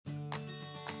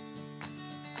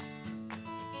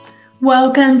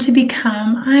Welcome to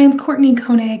Become. I'm Courtney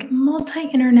Koenig,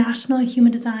 multi-international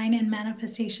human design and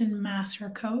manifestation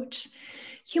master coach.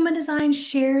 Human design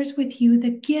shares with you the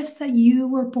gifts that you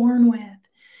were born with.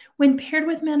 When paired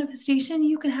with manifestation,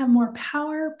 you can have more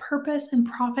power, purpose, and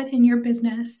profit in your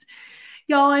business.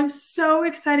 Y'all, I'm so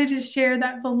excited to share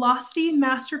that Velocity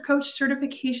Master Coach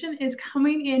certification is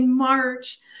coming in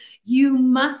March. You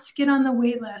must get on the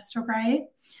wait list, okay?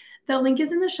 The link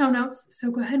is in the show notes,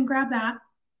 so go ahead and grab that.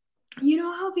 You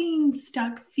know how being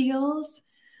stuck feels?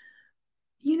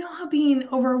 You know how being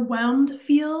overwhelmed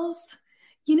feels?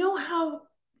 You know how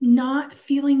not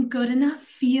feeling good enough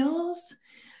feels?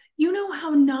 You know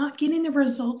how not getting the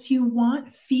results you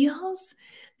want feels?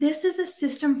 This is a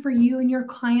system for you and your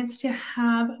clients to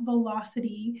have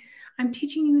velocity. I'm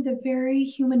teaching you the very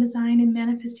human design and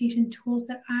manifestation tools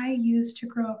that I use to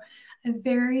grow a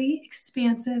very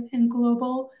expansive and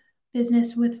global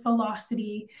business with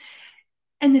velocity.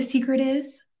 And the secret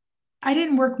is, I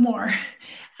didn't work more.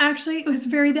 Actually, it was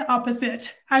very the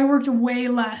opposite. I worked way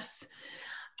less.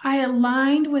 I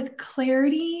aligned with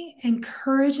clarity and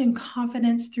courage and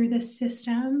confidence through this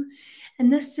system.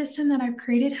 And this system that I've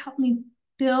created helped me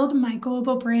build my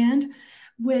global brand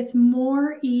with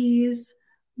more ease,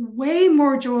 way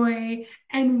more joy,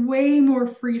 and way more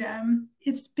freedom.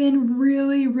 It's been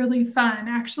really, really fun.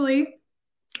 Actually,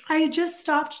 I just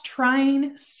stopped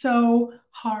trying so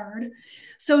hard.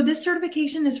 So this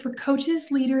certification is for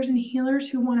coaches, leaders, and healers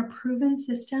who want a proven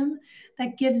system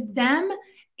that gives them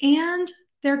and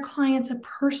their clients a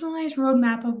personalized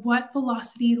roadmap of what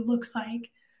velocity looks like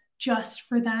just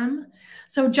for them.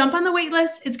 So jump on the wait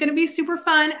list. It's going to be super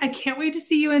fun. I can't wait to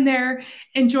see you in there.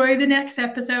 Enjoy the next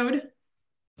episode.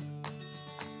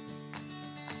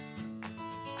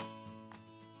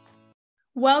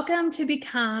 Welcome to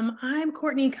Become. I'm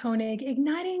Courtney Koenig,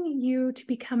 igniting you to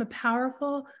become a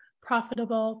powerful,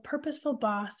 profitable, purposeful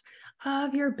boss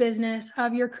of your business,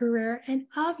 of your career, and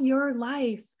of your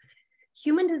life.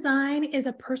 Human design is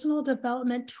a personal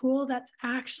development tool that's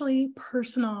actually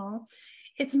personal.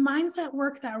 It's mindset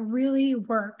work that really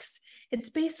works.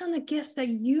 It's based on the gifts that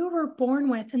you were born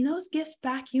with, and those gifts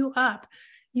back you up.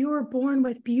 You were born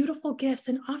with beautiful gifts,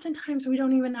 and oftentimes we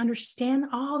don't even understand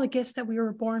all the gifts that we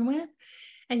were born with.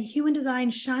 And human design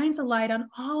shines a light on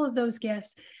all of those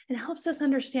gifts and helps us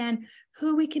understand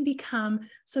who we can become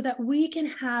so that we can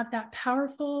have that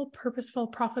powerful, purposeful,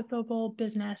 profitable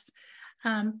business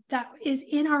that is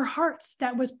in our hearts,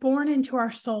 that was born into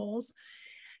our souls.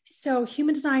 So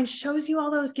human design shows you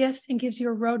all those gifts and gives you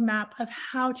a roadmap of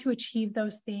how to achieve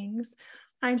those things.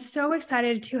 I'm so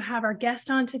excited to have our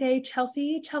guest on today,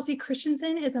 Chelsea. Chelsea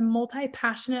Christensen is a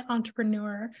multi-passionate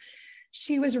entrepreneur.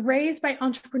 She was raised by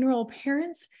entrepreneurial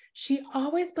parents. She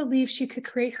always believed she could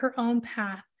create her own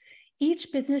path.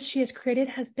 Each business she has created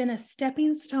has been a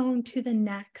stepping stone to the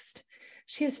next.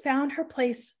 She has found her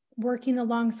place working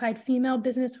alongside female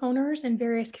business owners in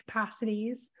various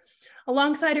capacities.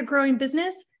 Alongside a growing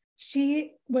business,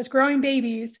 she was growing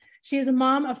babies. She is a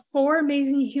mom of 4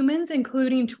 amazing humans,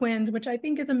 including twins, which I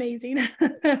think is amazing.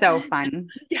 So fun.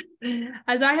 Yeah.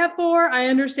 As I have 4, I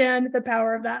understand the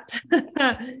power of that.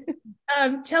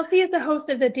 Chelsea is the host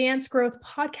of the Dance Growth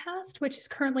podcast, which is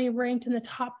currently ranked in the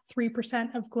top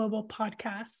 3% of global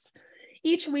podcasts.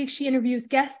 Each week, she interviews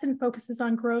guests and focuses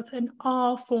on growth in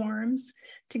all forms.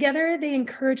 Together, they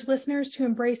encourage listeners to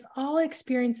embrace all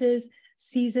experiences,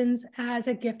 seasons as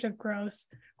a gift of growth.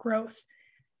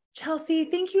 Chelsea,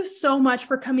 thank you so much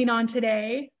for coming on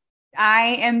today.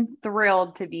 I am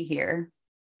thrilled to be here.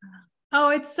 Oh,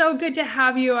 it's so good to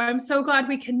have you. I'm so glad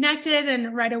we connected.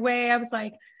 And right away, I was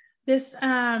like,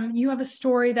 you have a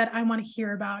story that I want to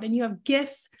hear about, and you have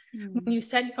gifts. When you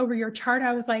sent over your chart,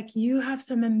 I was like, you have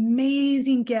some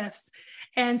amazing gifts.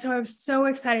 And so I was so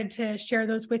excited to share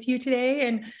those with you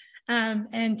today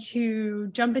and to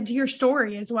jump into your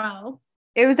story as well.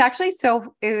 It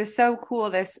was so cool,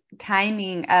 this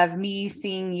timing of me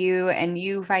seeing you and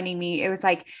you finding me. It was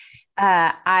like,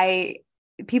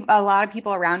 a lot of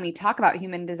people around me talk about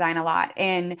human design a lot.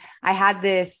 And I had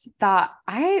this thought,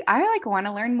 I like want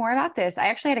to learn more about this. I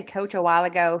actually had a coach a while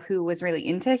ago who was really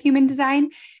into human design,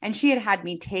 and she had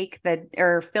me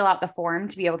fill out the form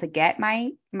to be able to get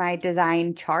my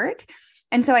design chart.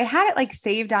 And so I had it like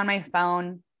saved on my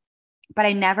phone. but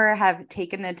I never have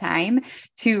taken the time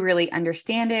to really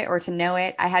understand it or to know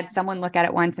it. I had someone look at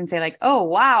it once and say like, "Oh,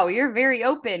 wow, you're very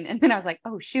open." And then I was like,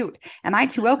 "Oh shoot, am I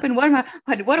too open? What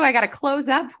do I got to close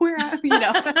up?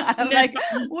 I'm No. like,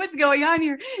 what's going on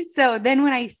here?" So then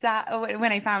when I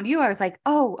found you, I was like,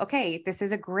 "Oh, okay, this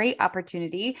is a great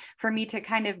opportunity for me to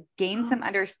kind of gain some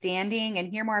understanding and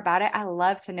hear more about it." I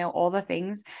love to know all the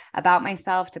things about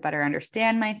myself to better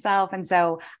understand myself. And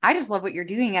so I just love what you're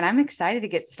doing, and I'm excited to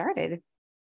get started.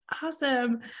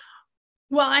 Awesome.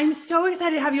 Well, I'm so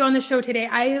excited to have you on the show today.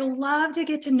 I love to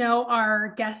get to know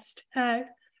our guest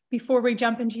before we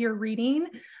jump into your reading.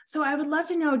 So I would love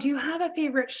to know, do you have a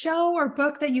favorite show or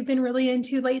book that you've been really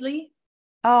into lately?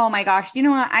 Oh my gosh. You know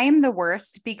what? I am the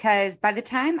worst because by the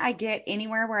time I get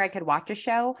anywhere where I could watch a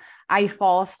show, I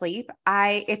fall asleep.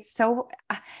 My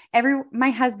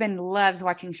husband loves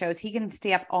watching shows. He can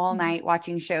stay up all night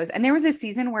watching shows. And there was a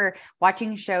season where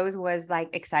watching shows was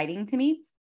like exciting to me.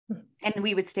 And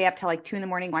we would stay up till like 2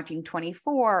 a.m. watching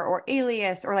 24 or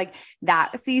Alias or like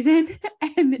that season.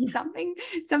 And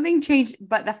something changed.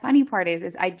 But the funny part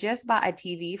is I just bought a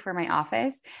TV for my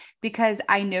office because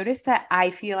I noticed that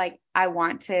I feel like I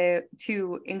want to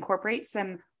incorporate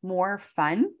some more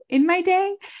fun in my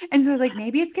day. And so I was like,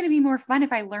 maybe it's going to be more fun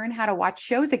if I learn how to watch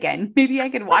shows again. Maybe I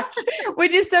could watch,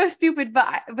 which is so stupid,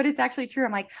 but it's actually true.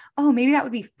 I'm like, oh, maybe that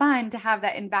would be fun to have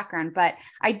that in background. But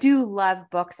I do love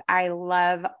books. I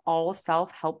love all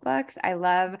self-help books. I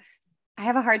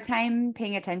have a hard time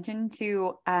paying attention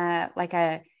to like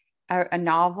a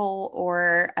novel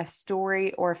or a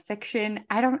story or fiction.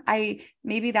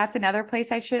 Maybe that's another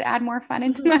place I should add more fun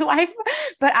into my life,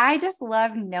 but I just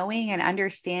love knowing and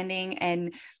understanding.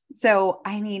 And so,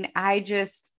 I mean, I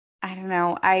don't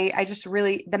know. I just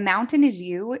really, The Mountain Is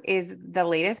You is the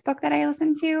latest book that I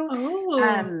listened to.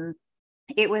 Oh,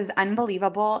 It was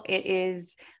unbelievable. It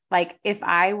is like, if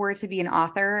I were to be an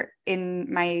author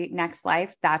in my next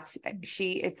life,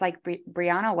 it's like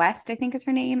Brianna West, I think is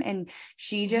her name. And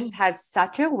she just has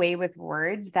such a way with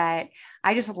words that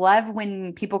I just love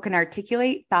when people can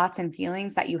articulate thoughts and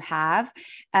feelings that you have.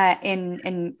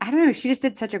 And I don't know, she just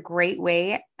did such a great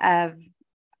way of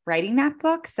writing that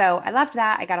book. So I loved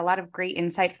that. I got a lot of great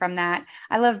insight from that.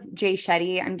 I love Jay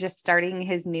Shetty. I'm just starting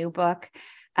his new book.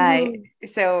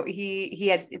 So he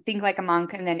had Think Like a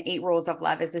Monk, and then 8 Rules of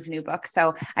Love is his new book.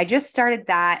 So I just started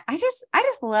that. I just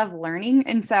love learning.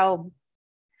 And so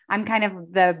I'm kind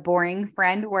of the boring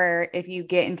friend where if you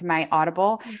get into my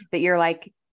Audible that you're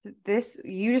like,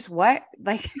 what,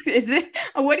 like,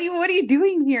 what are you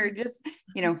doing here? Just,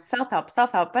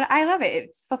 self-help. But I love it.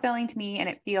 It's fulfilling to me. And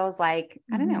it feels like,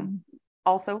 I don't know,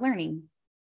 also learning.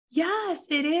 yes,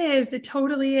 it is. It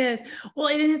totally is. Well,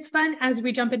 it is fun as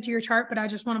we jump into your chart, but I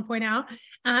just want to point out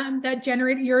that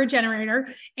you're a generator.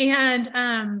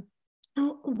 And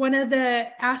one of the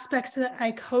aspects that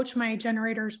I coach my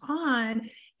generators on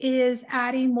is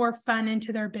adding more fun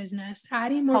into their business,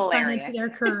 adding more fun into their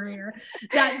career.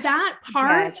 That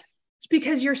part, yes.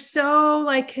 Because you're so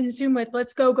like consumed with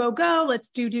let's go, let's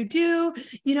do,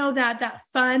 that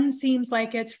fun seems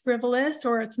like it's frivolous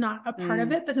or it's not a part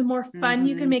of it, but the more fun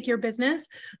you can make your business,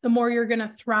 the more you're going to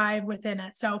thrive within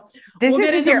it. So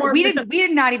we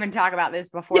did not even talk about this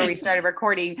before we started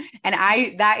recording.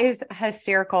 And that is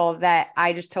hysterical that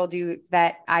I just told you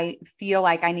that I feel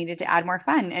like I needed to add more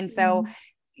fun. And so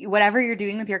whatever you're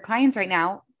doing with your clients right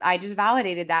now, I just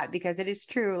validated that because it is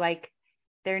true. Like,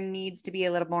 there needs to be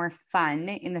a little more fun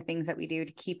in the things that we do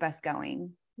to keep us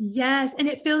going. Yes. And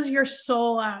it fills your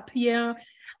soul up,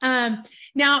 Now,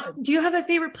 do you have a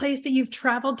favorite place that you've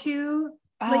traveled to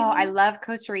lately? Oh, I love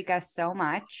Costa Rica so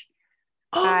much.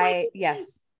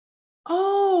 Yes.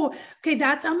 Oh, okay.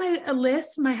 That's on my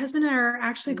list. My husband and I are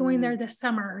actually going there this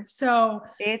summer. So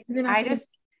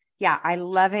I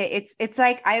love it. It's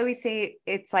like, I always say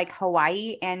it's like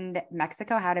Hawaii and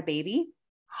Mexico had a baby.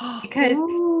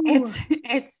 Because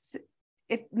it's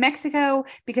Mexico,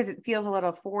 because it feels a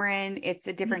little foreign. It's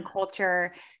a different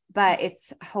culture, but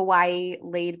it's Hawaii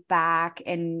laid back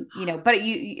and, but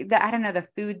I don't know, the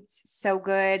food's so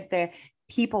good. The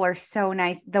people are so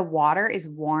nice. The water is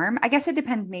warm. I guess it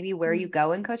depends maybe where you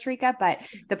go in Costa Rica, but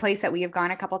the place that we have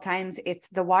gone a couple of times,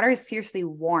 the water is seriously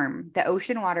warm. The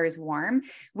ocean water is warm,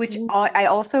 which I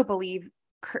also believe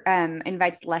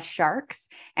invites less sharks.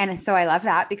 And so I love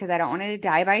that because I don't want to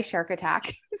die by a shark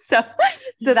attack. So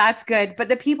that's good. But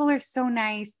the people are so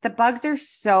nice. The bugs are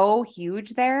so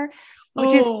huge there,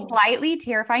 which is slightly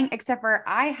terrifying, except for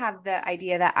I have the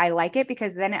idea that I like it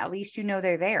because then at least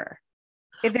they're there.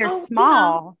 If they're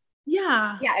small,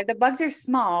 Yeah. Yeah. If the bugs are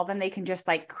small, then they can just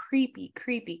like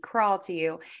creepy crawl to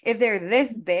you. If they're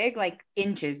this big, like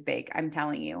inches big, I'm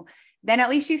telling you, then at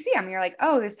least you see them. You're like,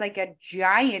 oh, it's like a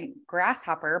giant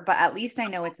grasshopper, but at least I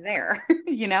know it's there,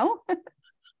 you know?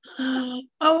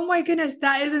 Oh my goodness,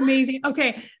 that is amazing.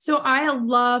 Okay, so I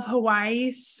love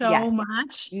Hawaii so Yes,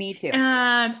 much. me too.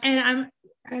 And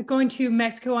I'm going to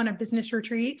Mexico on a business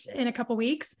retreat in a couple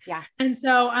weeks. Yeah. And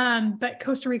so but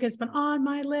Costa Rica's been on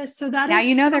my list. So that Now, is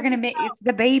you know, so they're going to make it's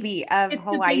the baby of it's the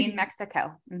Hawaii and baby.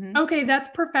 Mexico. Okay, that's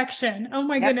perfection. Oh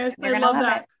my Yep. goodness, You're I going to love love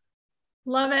that. it.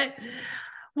 Love it.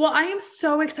 Well, I am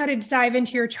so excited to dive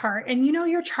into your chart. And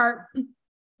your chart,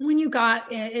 when you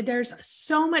got it, there's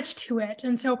so much to it.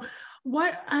 And so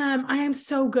what I am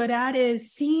so good at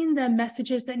is seeing the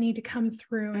messages that need to come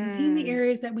through and seeing the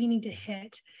areas that we need to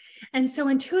hit. And so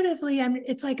intuitively,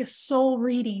 it's like a soul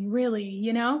reading, really,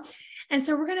 And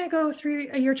so we're going to go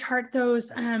through your chart,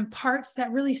 those parts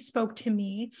that really spoke to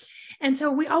me. And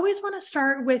so we always want to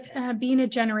start with being a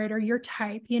generator, your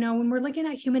type. When we're looking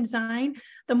at human design,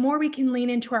 the more we can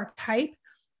lean into our type,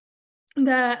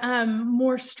 the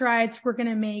more strides we're going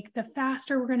to make, the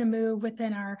faster we're going to move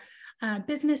within our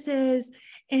businesses,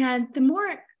 and the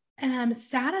more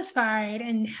satisfied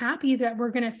and happy that we're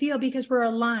going to feel because we're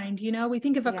aligned. We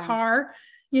think of a car,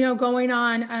 going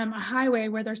on a highway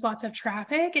where there's lots of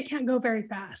traffic. It can't go very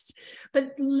fast,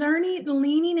 but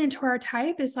leaning into our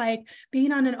type is like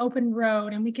being on an open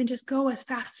road, and we can just go as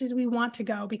fast as we want to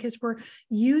go because we're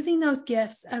using those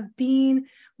gifts of being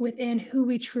within who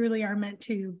we truly are meant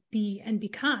to be and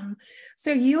become.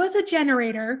 So you as a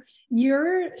generator,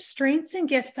 your strengths and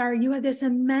gifts are you have this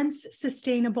immense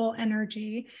sustainable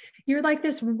energy. You're like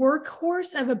this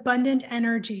workhorse of abundant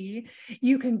energy.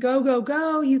 You can go, go,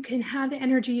 go. You can have the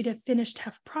energy to finish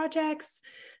tough projects,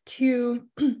 to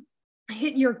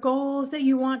hit your goals that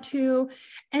you want to.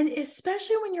 And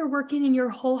especially when you're working in your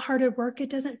wholehearted work, it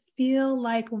doesn't feel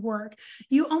like work.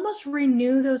 You almost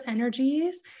renew those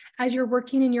energies as you're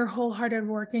working in your wholehearted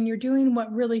work and you're doing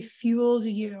what really fuels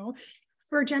you.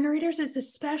 For generators, it's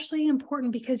especially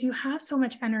important because you have so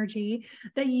much energy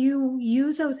that you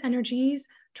use those energies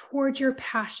towards your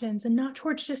passions and not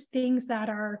towards just things that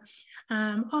are,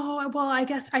 oh, well, I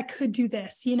guess I could do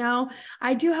this,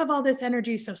 I do have all this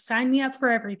energy, so sign me up for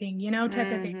everything,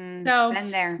 type of thing. So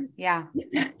been there. Yeah.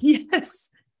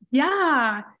 Yes.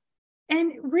 Yeah.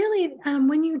 And really,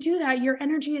 when you do that, your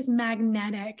energy is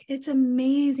magnetic. It's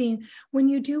amazing. When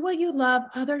you do what you love,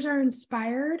 others are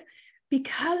inspired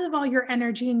because of all your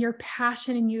energy and your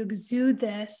passion, and you exude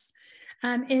this.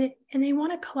 And they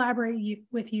want to collaborate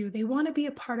with you. They want to be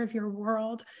a part of your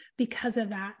world because of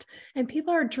that. And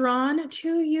people are drawn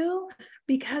to you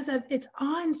because of it's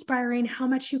awe-inspiring how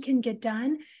much you can get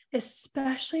done,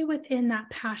 especially within that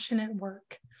passionate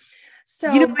work.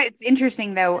 So, what's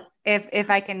interesting though, if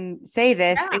I can say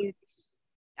this, is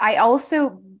I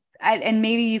also, and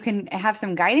maybe you can have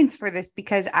some guidance for this,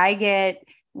 because I get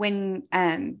when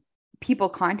people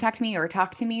contact me or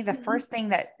talk to me, the first thing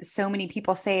that so many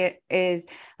people say is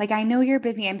like, I know you're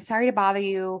busy. I'm sorry to bother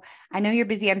you. I know you're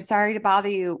busy. I'm sorry to bother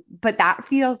you. But that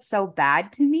feels so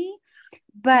bad to me.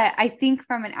 But I think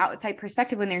from an outside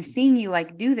perspective, when they're seeing you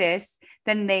like do this,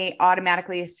 then they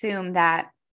automatically assume that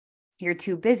you're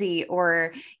too busy,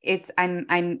 or I'm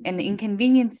an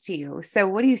inconvenience to you. So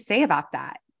what do you say about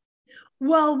that?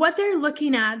 Well, what they're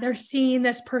looking at, they're seeing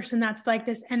this person that's like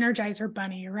this Energizer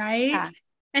bunny, right? Yeah.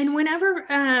 And whenever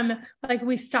like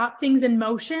we stop things in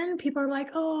motion, people are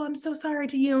like, oh, I'm so sorry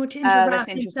to interrupt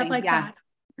and stuff like that.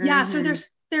 Mm-hmm. Yeah. So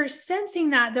they're sensing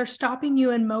that they're stopping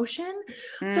you in motion.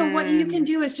 So what you can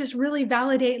do is just really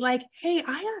validate, like, hey,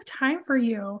 I have time for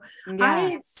you. Yeah.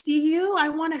 I see you. I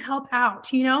want to help out,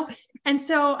 And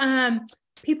so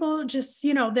people just,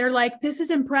 they're like, this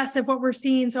is impressive what we're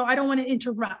seeing, so I don't want to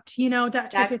interrupt, that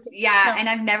type of thing. Yeah. So, and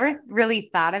I've never really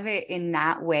thought of it in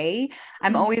that way.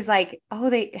 I'm always like,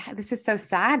 oh, this is so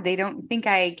sad. They don't think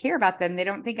I care about them. They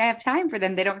don't think I have time for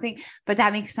them. They don't think, but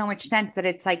that makes so much sense that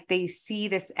it's like, they see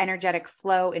this energetic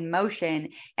flow in motion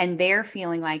and they're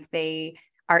feeling like they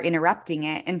are interrupting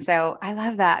it. And so I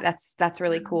love that. That's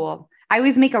really cool. I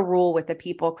always make a rule with the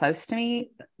people close to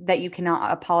me that you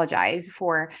cannot apologize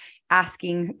for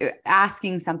asking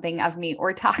something of me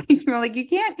or talking to me. Like, you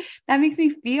can't, that makes me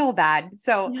feel bad.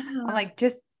 So I'm like,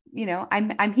 just,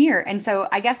 I'm here. And so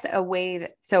I guess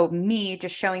so me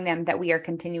just showing them that we are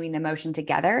continuing the motion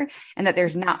together and that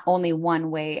there's not only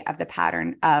one way of the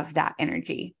pattern of that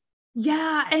energy.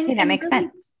 Yeah. And that makes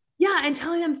sense. Yeah. And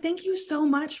telling them, thank you so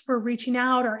much for reaching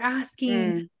out or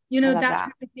asking, that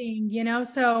type of thing,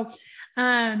 So,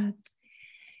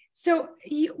 So,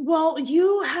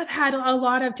 you have had a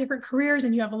lot of different careers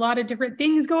and you have a lot of different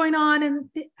things going on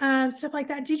and stuff like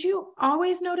that. Did you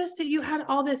always notice that you had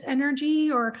all this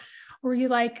energy, or were you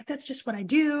like, that's just what I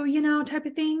do, type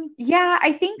of thing? Yeah,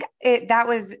 I think that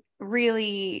was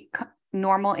really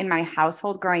normal in my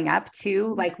household growing up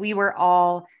too. Like we were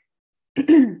all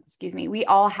excuse me, we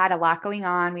all had a lot going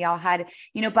on. We all had,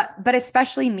 but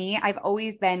especially me, I've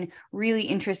always been really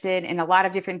interested in a lot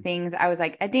of different things. I was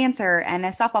like a dancer and a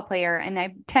softball player and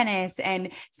I tennis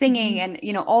and singing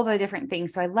and, all the different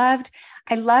things. So I loved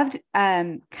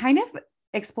kind of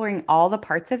exploring all the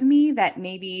parts of me that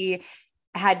maybe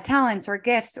had talents or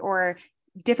gifts or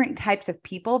different types of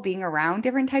people, being around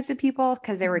different types of people,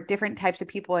 because there were different types of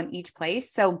people in each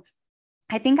place. So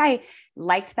I think I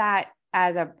liked that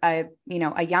as a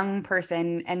young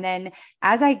person. And then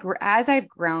as I've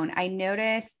grown, I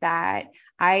noticed that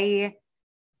I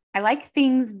like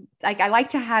things, like I like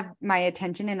to have my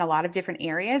attention in a lot of different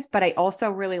areas, but I also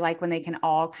really like when they can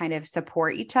all kind of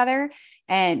support each other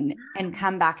and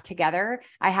come back together.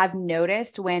 I have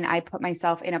noticed when I put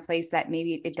myself in a place that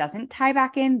maybe it doesn't tie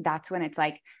back in, that's when it's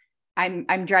like,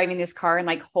 I'm driving this car and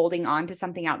like holding on to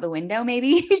something out the window,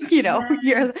 maybe,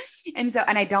 Yes. and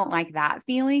I don't like that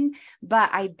feeling, but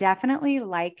I definitely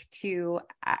like to,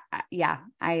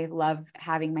 I love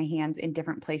having my hands in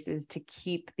different places to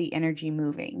keep the energy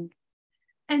moving.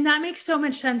 And that makes so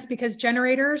much sense because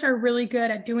generators are really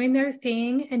good at doing their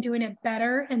thing and doing it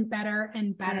better and better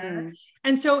and better.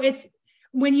 And so it's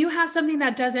when you have something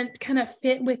that doesn't kind of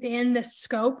fit within the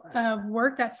scope of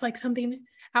work, that's like something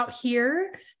out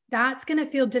here, that's going to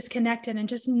feel disconnected, and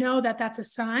just know that that's a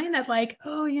sign that like,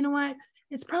 oh, you know what?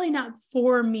 It's probably not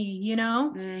for me,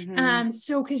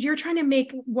 So, cause you're trying to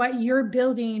make what you're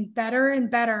building better and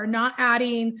better, not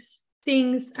adding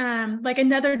things, like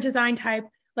another design type,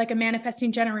 like a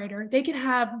manifesting generator. They could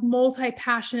have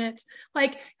multi-passionates,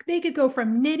 like they could go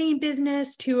from knitting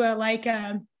business to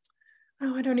I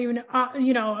don't even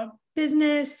know,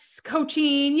 business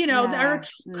coaching, that are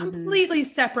completely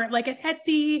separate, like an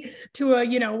Etsy to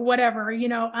a, whatever,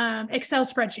 Excel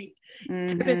spreadsheet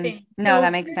type of thing. No, So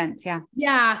that makes sense. Yeah.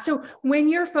 yeah. So when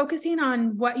you're focusing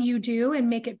on what you do and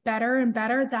make it better and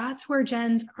better, that's where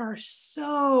gens are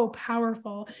so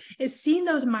powerful, is seeing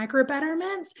those micro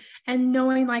betterments and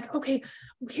knowing like, okay,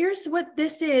 here's what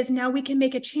this is. Now we can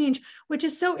make a change, which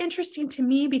is so interesting to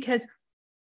me because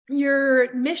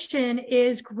your mission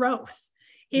is growth,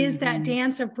 is that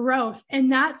dance of growth. And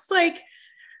that's like,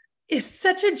 it's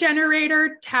such a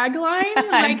generator tagline.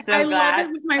 Like So I glad. love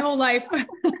it with my whole life.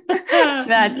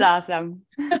 That's awesome.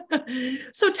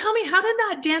 So tell me, how did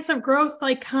that dance of growth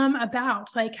like come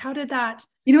about? Like, how did that?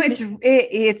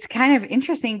 It's kind of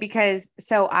interesting because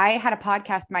so I had a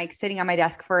podcast mic sitting on my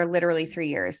desk for literally 3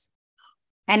 years.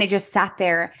 And it just sat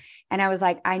there. And I was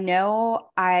like, I know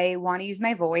I want to use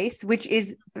my voice, which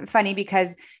is funny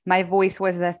because my voice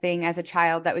was the thing as a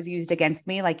child that was used against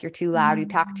me. Like, you're too loud, you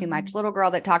talk too much, little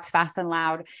girl that talks fast and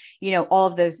loud, all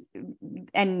of those.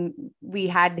 And we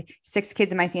had 6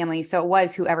 kids in my family. So it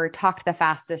was whoever talked the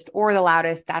fastest or the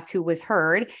loudest, that's who was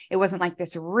heard. It wasn't like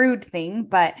this rude thing,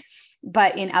 but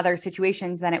in other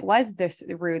situations, then it was this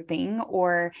rude thing,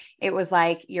 or it was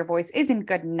like, your voice isn't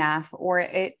good enough, or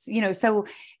it's,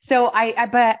 so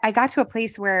I got to a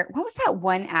place where, what was that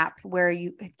one app where do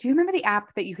you remember the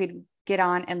app that you could get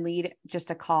on and lead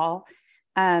just a call?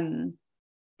 It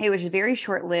was very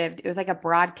short-lived. It was like a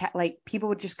broadcast, like people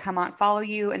would just come on, follow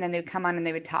you, and then they'd come on and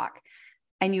they would talk,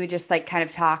 and you would just like kind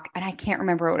of talk. And I can't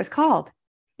remember what it was called.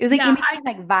 It was like,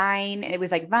 like Vine. It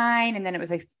was like Vine. And then it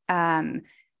was like, I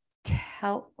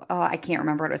can't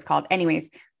remember what it was called. Anyways,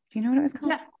 do you know what it was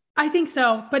called? Yeah, I think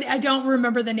so, but I don't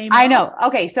remember the name. I know.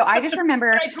 Okay. So I just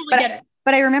remember, I totally get it.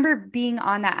 But I remember being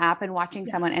on that app and watching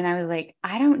someone, and I was like,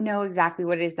 I don't know exactly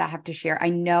what it is that I have to share. I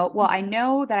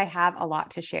know that I have a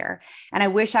lot to share, and I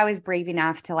wish I was brave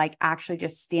enough to like actually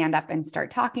just stand up and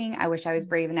start talking. I wish I was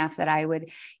brave enough that I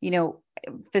would,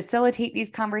 facilitate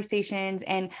these conversations.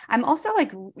 And I'm also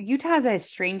like, Utah is a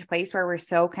strange place where we're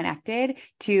so connected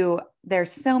to,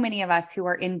 there's so many of us who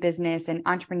are in business and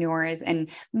entrepreneurs and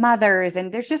mothers,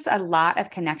 and there's just a lot of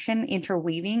connection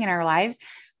interweaving in our lives.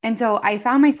 And so I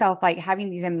found myself like having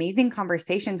these amazing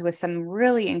conversations with some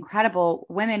really incredible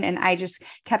women. And I just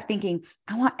kept thinking,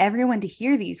 I want everyone to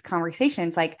hear these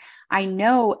conversations. Like, I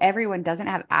know everyone doesn't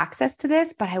have access to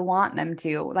this, but I want them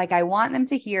to. Like, I want them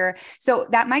to hear. So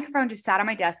that microphone just sat on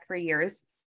my desk for years.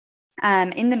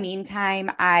 In the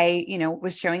meantime, I,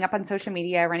 was showing up on social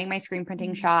media, running my screen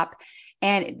printing shop.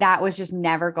 And that was just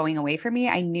never going away for me.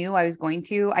 I knew I was going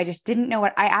to, I just didn't know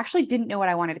I actually didn't know what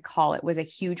I wanted to call it, was a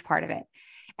huge part of it.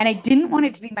 And I didn't want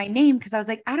it to be my name because I was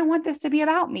like, I don't want this to be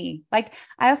about me. Like,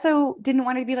 I also didn't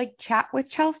want it to be like chat with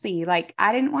Chelsea. Like,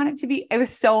 I didn't want it to be, it was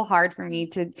so hard for me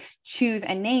to choose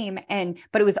a name.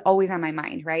 But it was always on my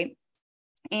mind. Right.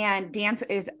 And dance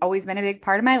has always been a big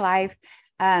part of my life.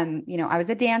 I was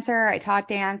a dancer. I taught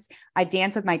dance. I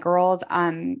dance with my girls,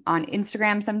 on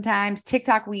Instagram sometimes.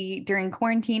 TikTok, during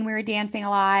quarantine, we were dancing a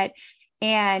lot.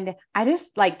 And I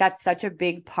just like, that's such a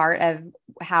big part of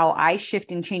how I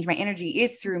shift and change my energy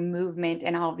is through movement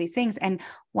and all of these things. And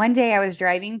one day I was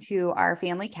driving to our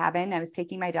family cabin. I was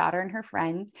taking my daughter and her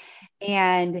friends,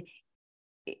 and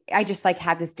I just like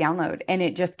had this download, and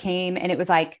it just came, and it was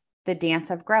like the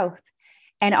dance of growth.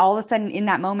 And all of a sudden in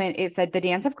that moment, it said the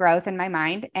dance of growth in my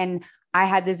mind. And I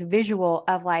had this visual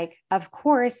of like, of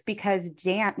course, because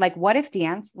dance, like what if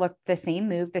dance looked the same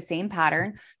move, the same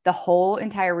pattern, the whole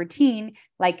entire routine,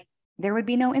 like there would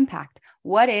be no impact.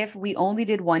 What if we only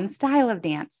did one style of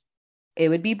dance? It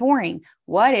would be boring.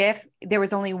 What if there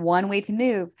was only one way to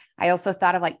move? I also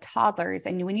thought of like toddlers.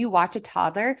 And when you watch a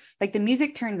toddler, like the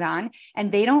music turns on and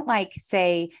they don't like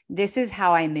say, this is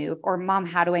how I move, or mom,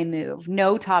 how do I move?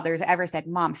 No toddlers ever said,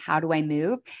 mom, how do I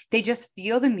move? They just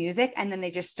feel the music and then they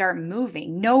just start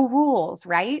moving. No rules.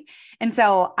 Right. And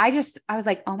so I was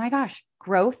like, oh my gosh,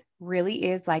 growth really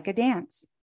is like a dance.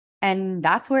 And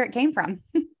that's where it came from.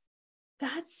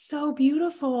 That's so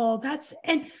beautiful.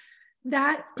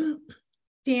 That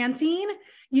dancing,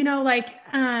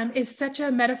 is such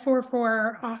a metaphor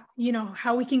for,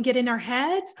 how we can get in our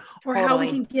heads or how we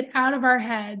can get out of our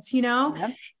heads,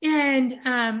 Yep. And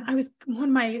I was one of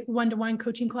my one-to-one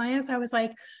coaching clients. I was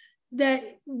like, that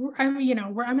I'm going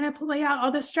to lay out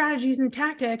all the strategies and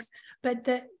tactics, but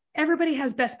that everybody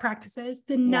has best practices.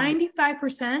 The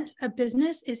 95% of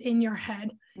business is in your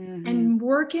head. Mm-hmm. And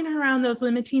working around those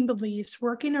limiting beliefs,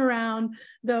 working around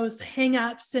those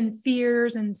hangups and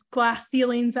fears and glass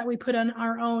ceilings that we put on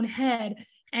our own head.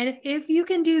 And if you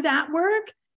can do that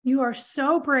work, you are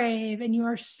so brave and you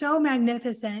are so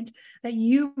magnificent that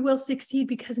you will succeed,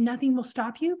 because nothing will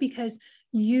stop you, because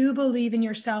you believe in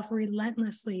yourself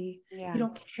relentlessly. Yeah. You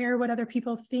don't care what other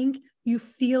people think. You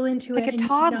feel into it. Like a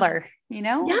toddler,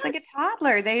 Yes. It's like a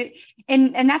toddler.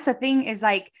 And that's the thing is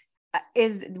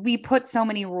we put so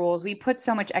many rules, we put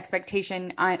so much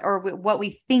expectation on, or what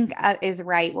we think is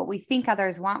right, what we think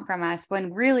others want from us,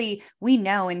 when really we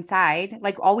know inside,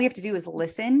 like all we have to do is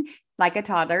listen like a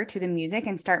toddler to the music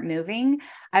and start moving.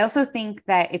 I also think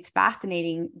that it's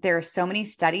fascinating. There are so many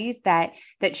studies that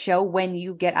show when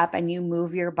you get up and you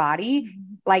move your body,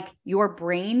 mm-hmm. like your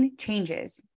brain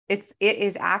changes. It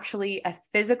is actually a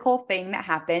physical thing that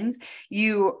happens.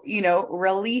 You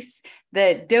release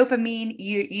the dopamine.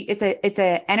 It's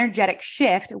a energetic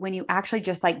shift when you actually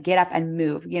just like get up and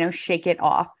move, shake it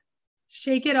off.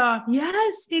 Shake it off.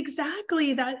 Yes,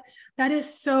 exactly. That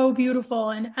is so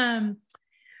beautiful. And,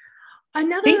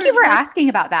 thank you for asking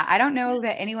about that. I don't know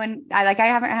that anyone, I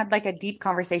haven't had like a deep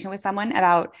conversation with someone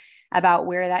about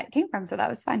where that came from. So that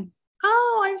was fun.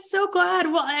 Oh, I'm so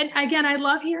glad. Well, and again, I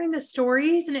love hearing the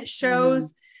stories, and it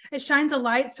shows, mm-hmm. it shines a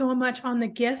light so much on the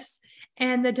gifts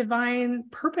and the divine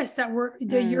purpose that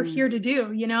you're here to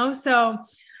do, So,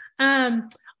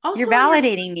 also you're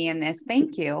validating me in this.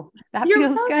 Thank you. That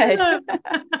feels good.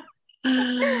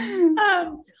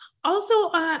 Also,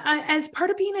 as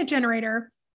part of being a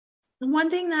generator,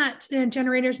 one thing that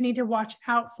generators need to watch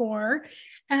out for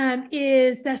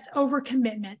is this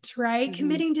overcommitment, right? Mm-hmm.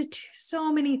 Committing to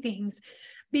so many things,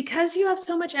 because you have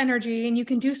so much energy and you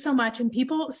can do so much, and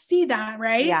people see that,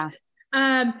 right? Yeah.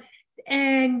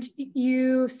 And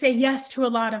you say yes to a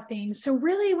lot of things. So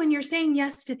really, when you're saying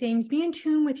yes to things, be in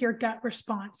tune with your gut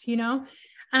response,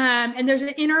 and there's an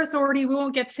inner authority. We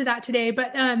won't get to that today,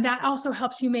 but that also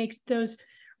helps you make those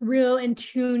real in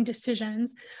tune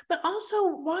decisions. But also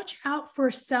watch out for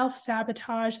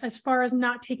self-sabotage as far as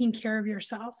not taking care of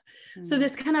yourself. Mm. So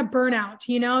this kind of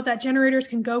burnout, that generators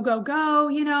can go,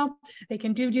 they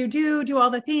can do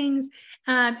all the things.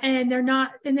 And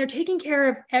they're taking care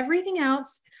of everything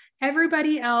else,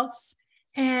 everybody else,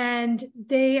 and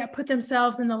they put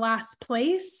themselves in the last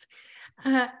place.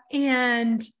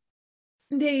 And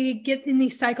they get in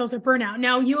these cycles of burnout.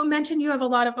 Now, you mentioned you have a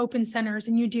lot of open centers,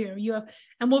 and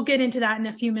and we'll get into that in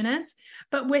a few minutes.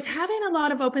 But with having a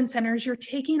lot of open centers, you're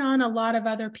taking on a lot of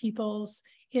other people's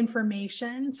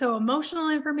information. So emotional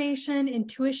information,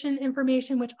 intuition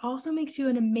information, which also makes you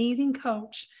an amazing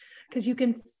coach, because you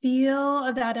can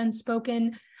feel that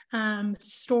unspoken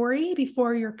story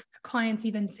before your clients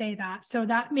even say that. So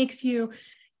that makes you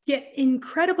get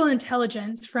incredible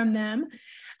intelligence from them.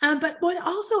 But what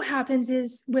also happens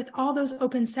is, with all those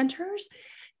open centers,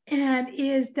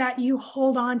 is that you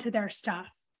hold on to their stuff.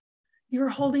 you're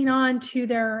holding on to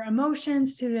their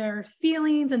emotions, to their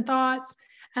feelings and thoughts,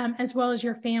 as well as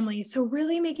your family. So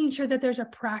really making sure that there's a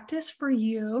practice for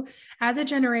you as a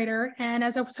generator and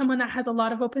as someone that has a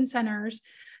lot of open centers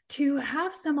to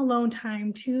have some alone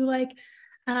time to like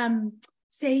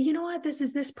say, you know what,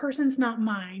 this person's not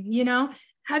mine, you know?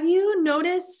 Have you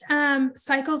noticed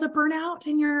cycles of burnout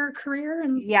in your career?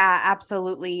 And yeah,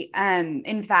 absolutely.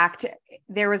 In fact,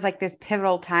 there was like this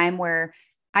pivotal time where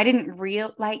I didn't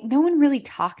no one really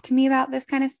talked to me about this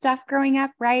kind of stuff growing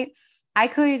up, right? I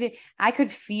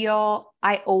could feel,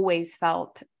 I always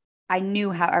felt, I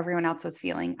knew how everyone else was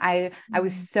feeling. I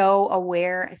was so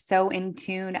aware, so in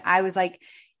tune. I was like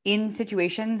in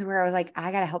situations where I was like,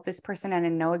 I got to help this person and I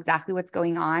know exactly what's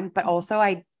going on. But also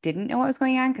I didn't know what was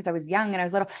going on because I was young and I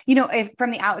was little, if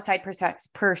from the outside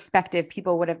perspective,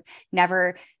 people would have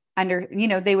never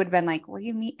they would have been like, well,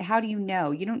 how do you know?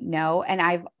 You don't know. And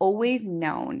I've always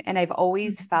known and I've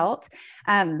always felt,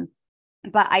 but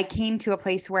I came to a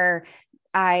place where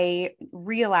I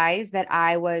realized that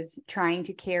I was trying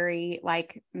to carry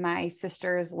like my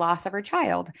sister's loss of her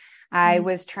child. I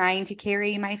was trying to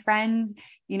carry my friend's,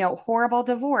 horrible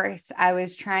divorce. I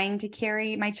was trying to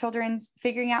carry my children's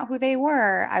figuring out who they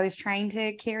were. I was trying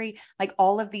to carry like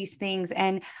all of these things.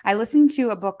 And I listened to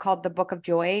a book called The Book of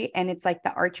Joy, and it's like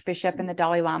the Archbishop and the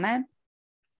Dalai Lama.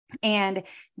 And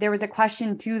there was a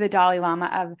question to the Dalai Lama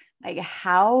of like,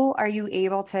 how are you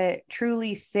able to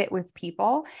truly sit with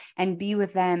people and be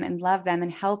with them and love them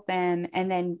and help them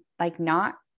and then like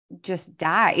not just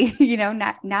die,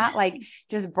 not like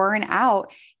just burn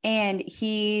out. And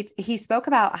he spoke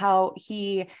about how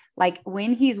he, like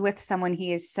when he's with someone,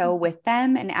 he is so with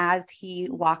them. And as he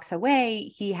walks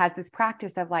away, he has this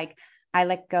practice of like, I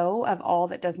let go of all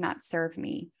that does not serve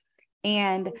me.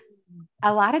 And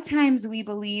a lot of times we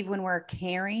believe when we're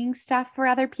carrying stuff for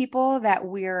other people that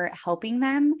we're helping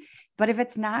them, but if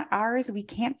it's not ours, we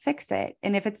can't fix it.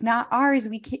 And if it's not ours,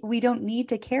 we don't need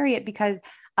to carry it because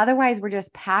otherwise we're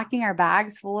just packing our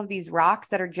bags full of these rocks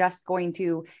that are just going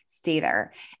to stay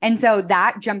there. And so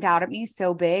that jumped out at me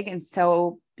so big and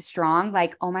so strong,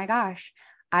 like, oh my gosh,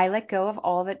 I let go of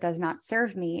all that does not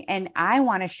serve me. And I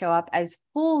want to show up as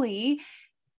fully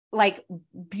like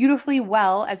beautifully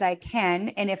well as I can.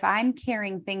 And if I'm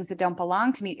carrying things that don't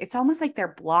belong to me, it's almost like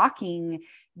they're blocking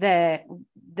the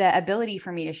ability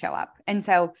for me to show up. And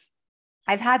so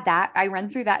I've had that. I run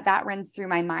through that. That runs through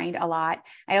my mind a lot.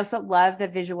 I also love the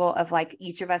visual of like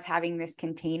each of us having this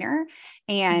container,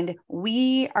 and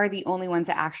we are the only ones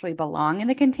that actually belong in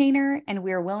the container, and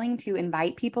we're willing to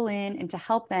invite people in and to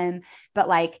help them. But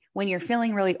like when you're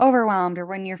feeling really overwhelmed or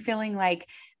when you're feeling like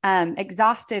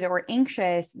exhausted or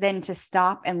anxious, then to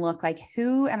stop and look like,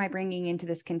 who am I bringing into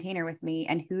this container with me?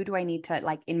 And who do I need to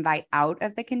like invite out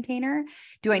of the container?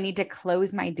 Do I need to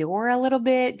close my door a little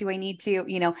bit? Do I need to,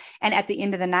 and at the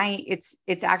end of the night,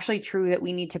 it's actually true that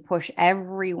we need to push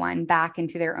everyone back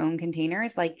into their own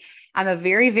containers. Like I'm a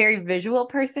very, very visual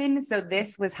person. So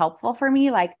this was helpful for me.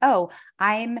 Like, oh,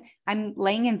 I'm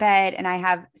laying in bed and I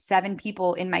have 7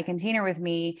 people in my container with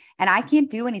me and I can't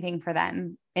do anything for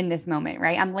them in this moment,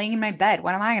 right? I'm laying in my bed.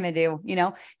 What am I going to do?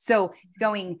 So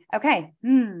going, okay,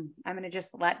 I'm going to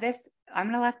just let this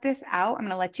out. I'm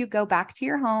going to let you go back to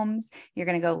your homes. You're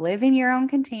going to go live in your own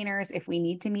containers. If we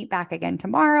need to meet back again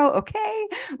tomorrow, okay.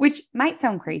 Which might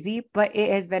sound crazy, but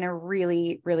it has been a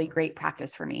really, really great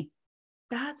practice for me.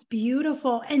 That's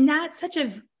beautiful. And that's such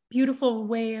a beautiful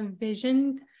way of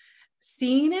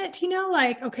seeing it,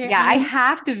 like, okay. Yeah, I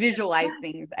have to visualize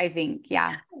things, I think.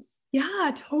 Yeah. Yes.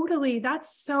 Yeah, totally.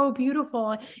 That's so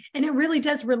beautiful. And it really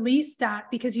does release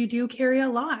that because you do carry a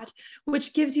lot,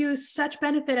 which gives you such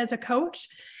benefit as a coach.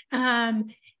 But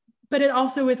it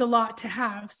also is a lot to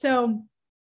have. So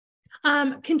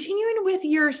continuing with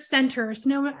your centers.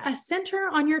 Now, a center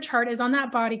on your chart is on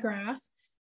that body graph,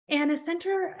 and a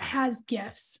center has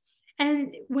gifts.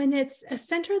 And when it's a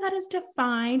center that is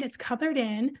defined, it's colored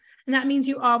in, and that means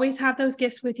you always have those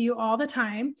gifts with you all the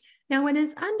time. Now, when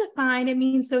it's undefined, it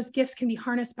means those gifts can be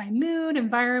harnessed by mood,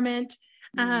 environment,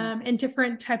 and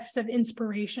different types of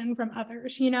inspiration from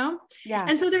others, Yeah.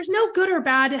 And so there's no good or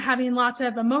bad to having lots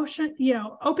of emotion,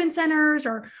 open centers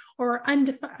or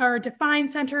defined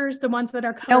centers, the ones that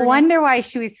are colored No wonder why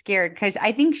she was scared, because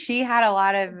I think she had a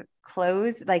lot of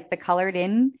clothes, like the colored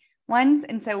in ones.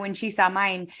 And so when she saw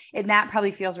mine, and that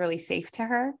probably feels really safe to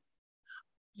her.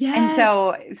 Yes.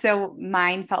 And so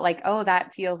mine felt like, oh,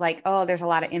 that feels like, oh, there's a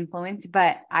lot of influence,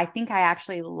 but I think I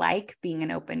actually like being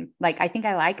I think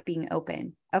I like being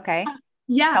open. Okay.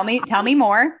 Yeah. Tell me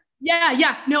more. Yeah,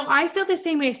 yeah. No, I feel the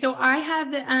same way. So I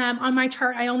have on my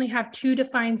chart, I only have 2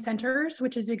 defined centers,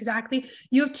 which is exactly,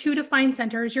 you have 2 defined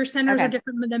centers. Your centers are Okay.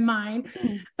 different than mine.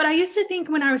 Mm. But I used to think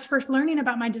when I was first learning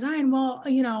about my design, well,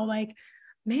 like,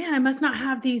 man, I must not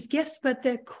have these gifts. But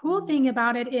the cool thing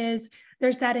about it is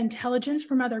there's that intelligence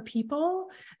from other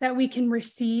people that we can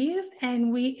receive.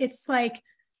 And it's like,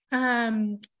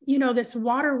 this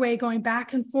waterway going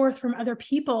back and forth from other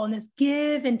people and this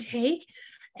give and take.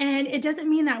 And it doesn't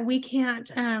mean that we can't,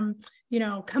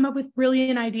 come up with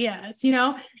brilliant ideas,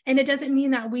 and it doesn't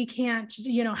mean that we can't,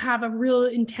 have a real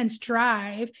intense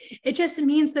drive. It just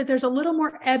means that there's a little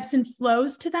more ebbs and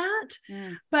flows to that.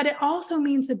 Mm. But it also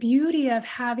means the beauty of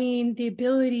having the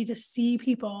ability to see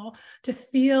people, to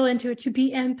feel into it, to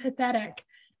be empathetic,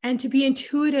 and to be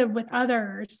intuitive with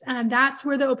others. And that's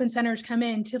where the open centers come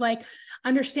in, to like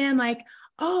understand, like,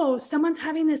 oh, someone's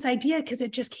having this idea because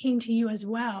it just came to you as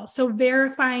well. So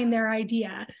verifying their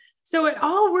idea. So it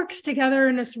all works together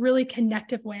in this really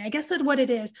connective way. I guess that's what it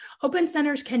is. Open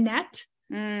centers connect.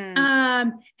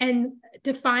 And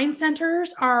defined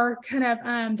centers are kind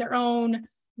of their own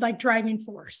like driving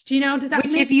force. Does that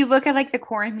Which, if you look at like the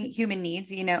core human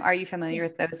needs, are you familiar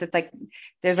with those? It's like,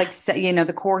 there's like,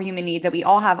 the core human needs that we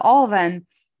all have, all of them,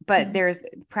 but there's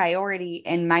priority.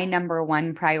 And my number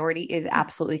one priority is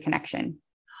absolutely connection.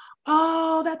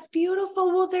 Oh, that's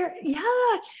beautiful. Well,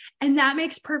 yeah. And that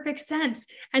makes perfect sense.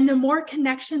 And the more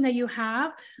connection that you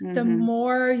have, the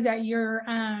more that you're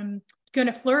going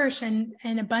to flourish and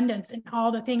abundance and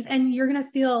all the things. And you're going to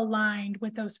feel aligned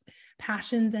with those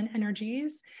passions and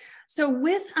energies. So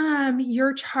with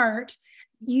your chart,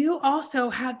 you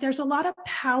also there's a lot of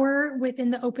power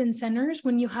within the open centers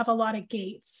when you have a lot of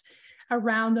gates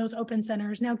around those open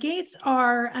centers. Now, gates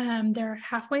are, they're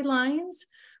halfway lines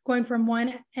going from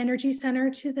one energy center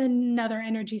to another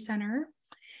energy center.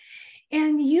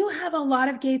 And you have a lot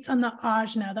of gates on the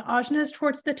ajna. The ajna is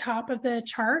towards the top of the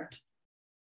chart.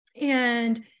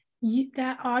 And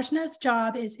that ajna's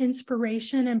job is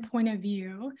inspiration and point of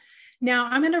view. Now,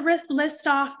 I'm going to list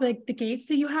off the gates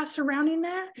that you have surrounding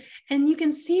that. And you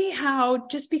can see how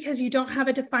just because you don't have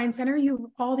a defined center, you have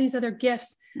all these other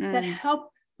gifts that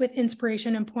help with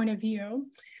inspiration and point of view.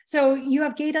 So you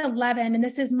have gate 11, and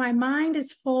this is, my mind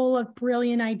is full of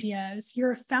brilliant ideas.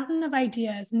 You're a fountain of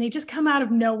ideas, and they just come out of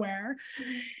nowhere.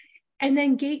 And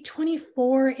then gate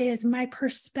 24 is, my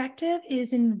perspective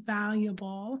is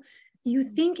invaluable. You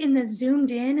think in the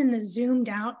zoomed in and the zoomed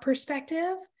out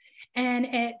perspective, and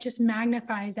it just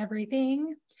magnifies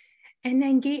everything. And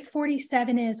then gate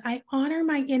 47 is, I honor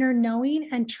my inner knowing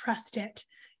and trust it.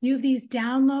 You have these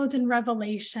downloads and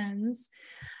revelations.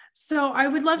 So I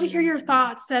would love to hear your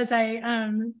thoughts as I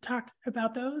talked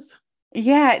about those.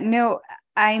 Yeah, no,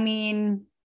 I mean,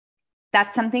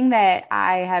 that's something that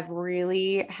I have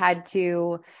really had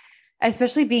to,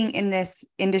 especially being in this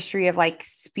industry of like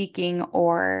speaking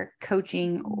or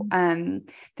coaching.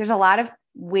 There's a lot of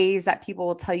ways that people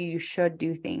will tell you should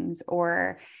do things,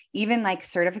 or even like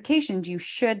certifications, you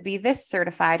should be this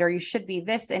certified, or you should be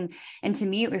this. And to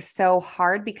me, it was so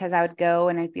hard because I would go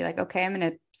and I'd be like, okay, I'm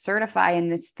going to certify in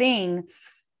this thing.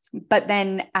 But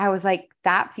then I was like,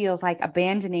 that feels like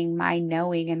abandoning my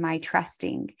knowing and my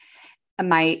trusting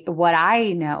what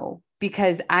I know,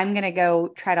 because I'm going to go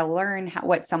try to learn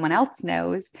what someone else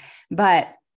knows, but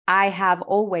I have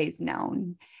always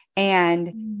known.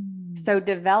 And so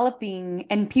developing,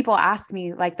 and people ask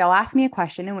me, like, they'll ask me a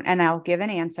question and I'll give an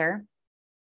answer,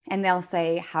 and they'll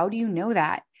say, how do you know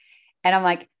that? And I'm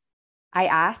like, I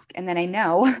ask and then I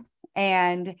know.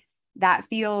 And that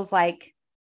feels like,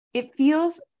 it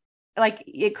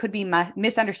could be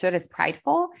misunderstood as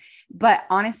prideful, but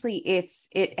honestly,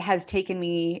 it has taken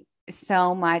me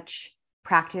so much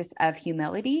practice of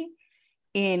humility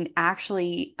in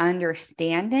actually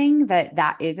understanding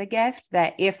that is a gift,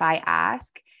 that if I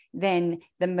ask, then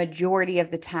the majority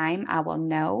of the time I will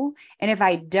know. And if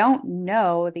I don't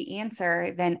know the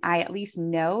answer, then I at least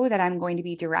know that I'm going to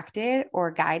be directed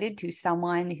or guided to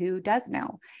someone who does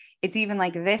know. It's even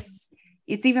like this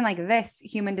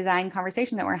human design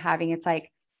conversation that we're having. It's like,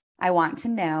 I want to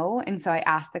know. And so I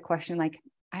asked the question, like,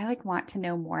 I want to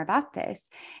know more about this.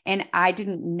 And I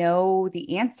didn't know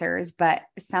the answers, but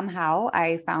somehow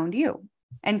I found you.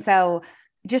 And so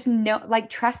just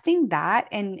trusting that.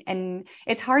 And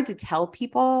it's hard to tell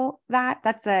people that.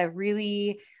 That's a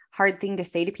really hard thing to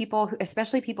say to people,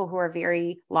 especially people who are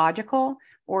very logical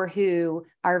or who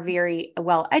are very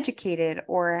well educated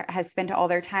or has spent all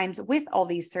their times with all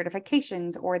these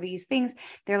certifications or these things.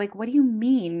 They're like, what do you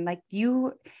mean? Like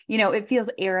it feels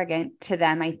arrogant to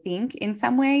them, I think, in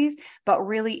some ways, but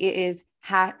really it is,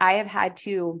 I have had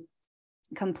to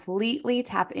completely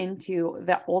tap into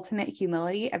the ultimate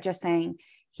humility of just saying,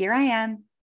 here I am.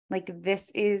 Like,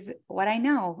 this is what I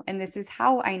know, and this is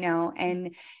how I know.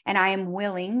 And I am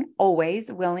willing,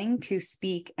 always willing to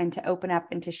speak and to open up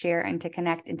and to share and to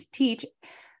connect and to teach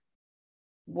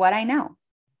what I know.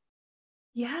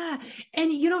 Yeah.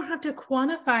 And you don't have to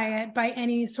quantify it by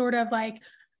any sort of like,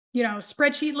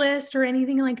 spreadsheet list or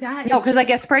anything like that. No, because like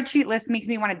a spreadsheet list makes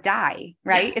me want to die,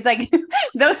 right? It's like,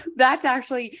 that's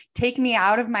actually take me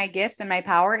out of my gifts and my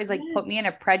power is like, put me in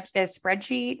a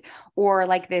spreadsheet or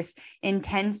like this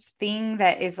intense thing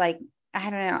that is like, I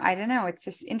don't know. It's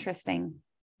just interesting.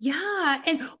 Yeah.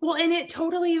 And it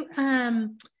totally,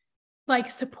 like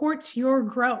supports your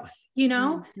growth,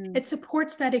 Mm-hmm. it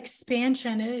supports that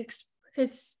expansion.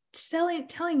 It's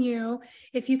telling you,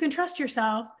 if you can trust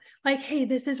yourself, like, hey,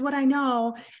 this is what I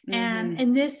know.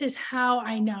 And this is how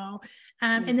I know.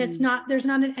 And there's not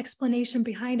an explanation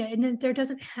behind it. And there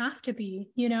doesn't have to be,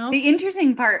 The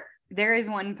interesting part, there is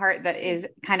one part that is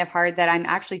kind of hard that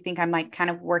I'm like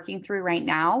kind of working through right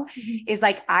now is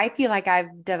like, I feel like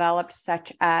I've developed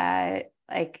such a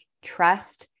like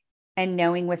trust and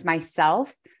knowing with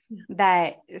myself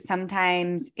that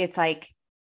sometimes it's like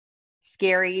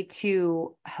scary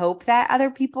to hope that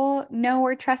other people know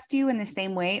or trust you in the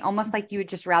same way, almost like you would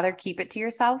just rather keep it to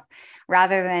yourself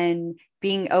rather than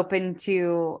being open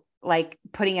to like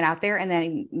putting it out there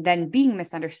and then being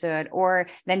misunderstood or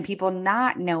then people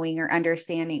not knowing or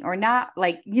understanding or not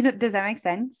like, does that make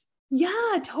sense?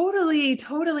 Yeah, totally.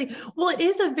 Well, it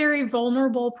is a very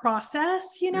vulnerable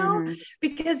process,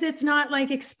 because it's not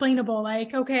like explainable,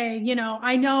 like, okay,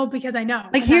 I know because I know.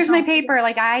 Like, here's my paper.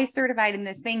 Like, I certified in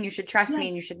this thing. You should trust me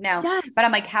and you should know. Yes. But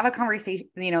I'm like, have a conversation,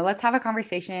 let's have a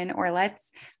conversation or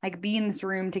let's like be in this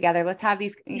room together. Let's have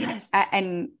these,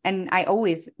 and I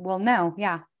always will know.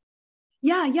 Yeah.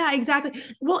 Yeah, exactly.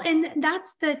 Well, and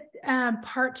that's the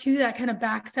part too that kind of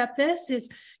backs up this is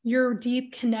your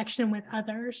deep connection with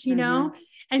others,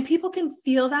 and people can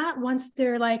feel that once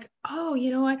they're like, oh,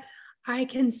 you know what? I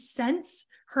can sense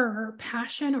her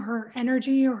passion or her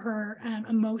energy or her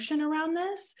emotion around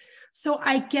this. So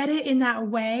I get it in that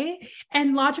way.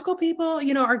 And logical people,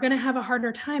 are going to have a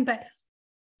harder time, but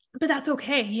that's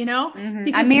okay,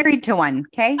 Because I'm married to one.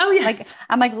 Okay. Oh, yes. Like,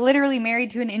 I'm like literally married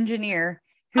to an engineer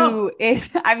who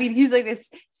is, he's like this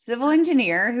civil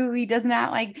engineer who he does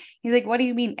not like, he's like, what do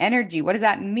you mean energy? What does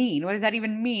that mean? What does that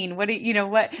even mean?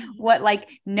 What like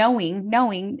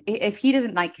knowing if he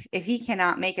doesn't like, if he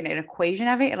cannot make an equation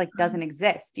of it, it like doesn't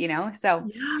exist, so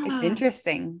it's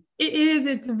interesting. It is.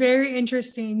 It's very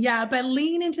interesting. Yeah. But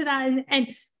lean into that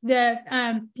and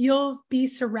you'll be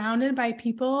surrounded by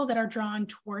people that are drawn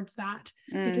towards that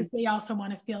because they also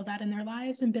want to feel that in their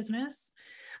lives and business.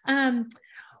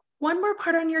 One more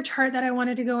part on your chart that I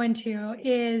wanted to go into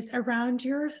is around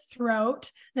your throat.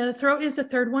 Now, the throat is the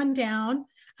third one down,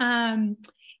 and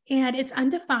it's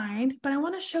undefined, but I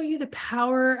want to show you the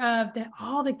power of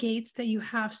all the gates that you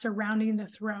have surrounding the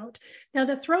throat. Now,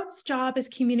 the throat's job is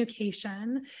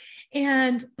communication,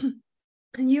 and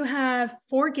you have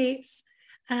 4 gates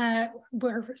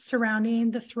surrounding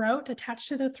the throat, attached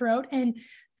to the throat, and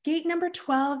gate number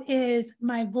 12 is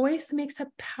my voice makes a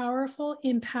powerful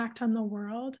impact on the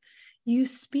world. You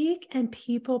speak and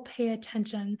people pay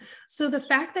attention. So the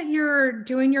fact that you're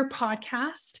doing your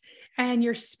podcast and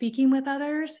you're speaking with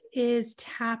others is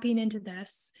tapping into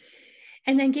this.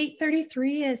 And then gate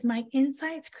 33 is my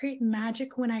insights create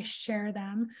magic when I share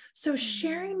them. So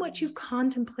sharing what you've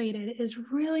contemplated is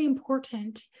really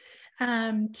important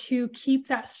to keep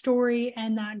that story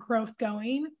and that growth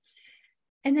going.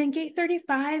 And then gate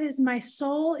 35 is my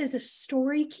soul is a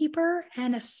story keeper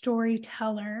and a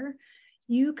storyteller.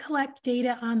 You collect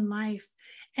data on life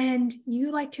and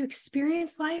you like to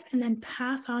experience life and then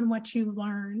pass on what you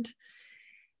learned.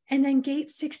 And then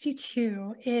gate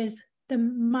 62 is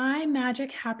my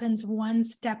magic happens one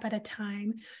step at a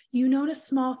time. You notice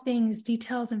small things,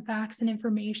 details and facts and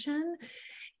information.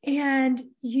 And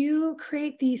you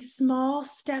create these small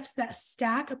steps that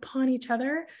stack upon each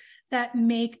other that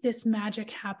make this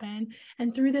magic happen.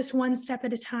 And through this one step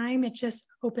at a time, it just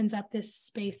opens up this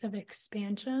space of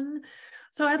expansion.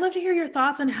 So I'd love to hear your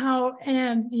thoughts on how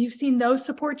you've seen those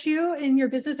support you in your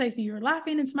business. I see you're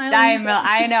laughing and smiling.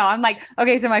 I know. I'm like,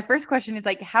 okay, so my first question is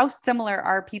like, how similar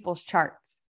are people's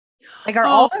charts? Like, are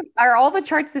all the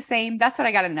charts the same? That's what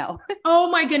I got to know.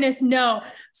 Oh my goodness. No.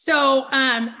 So,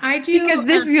 I do. Because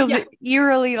this feels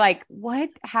eerily like, what,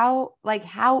 how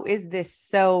is this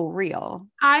so real?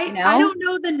 I don't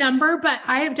know the number, but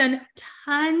I have done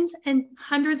tons and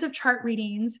hundreds of chart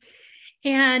readings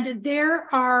and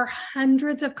there are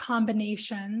hundreds of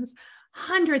combinations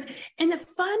hundreds. And the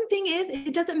fun thing is,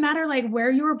 it doesn't matter like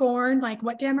where you were born, like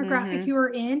what demographic you were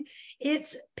in.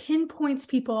 It pinpoints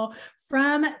people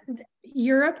from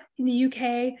Europe, the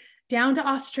UK, down to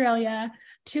Australia,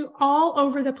 to all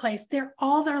over the place. They're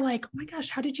like, oh my gosh,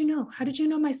 how did you know? How did you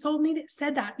know my soul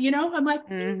said that? I'm like,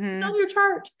 it's on your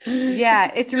chart.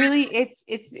 Yeah. It's really,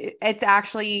 it's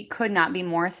actually could not be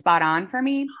more spot on for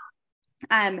me.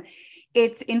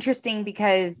 It's interesting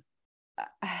because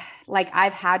like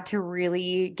I've had to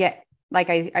really get, like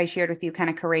I shared with you, kind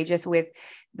of courageous with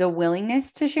the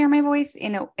willingness to share my voice,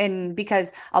 and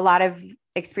because a lot of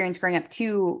experience growing up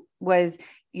too was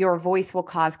your voice will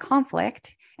cause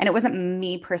conflict. And it wasn't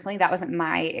me personally, that wasn't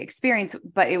my experience,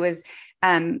 but it was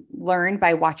learned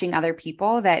by watching other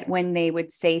people that when they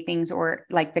would say things or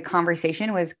like the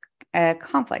conversation was a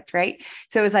conflict, right?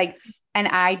 So it was like, and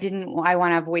I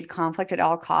want to avoid conflict at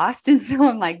all costs. And so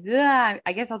I'm like, I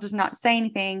guess I'll just not say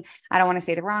anything. I don't want to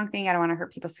say the wrong thing. I don't want to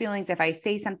hurt people's feelings. If I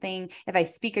say something, if I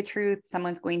speak a truth,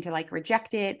 someone's going to like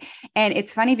reject it. And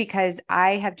it's funny because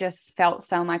I have just felt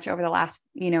so much over the last,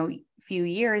 few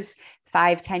years,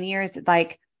 5-10 years,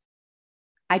 like,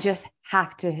 I just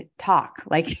have to talk,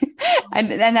 like,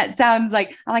 and that sounds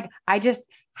like, I'm like, I just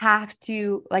have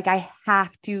to, like, I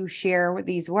have to share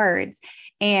these words.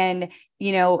 And,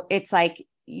 it's like,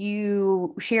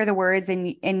 you share the words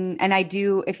and I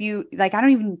do, if you like, I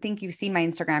don't even think you've seen my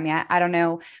Instagram yet. I don't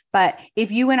know. But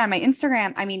if you went on my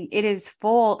Instagram, I mean, it is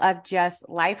full of just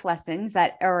life lessons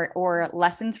that or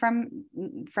lessons from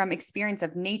experience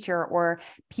of nature or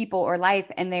people or life.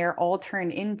 And they're all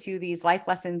turned into these life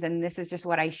lessons. And this is just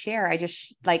what I share. I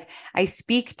just I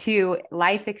speak to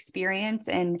life experience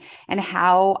and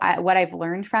how what I've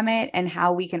learned from it and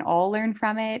how we can all learn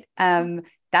from it.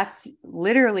 That's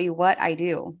literally what I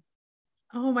do.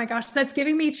 Oh my gosh, that's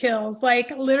giving me chills.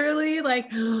 Like literally, like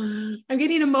I'm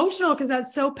getting emotional because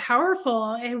that's so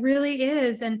powerful. It really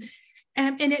is. And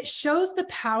it shows the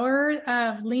power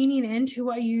of leaning into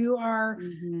what you are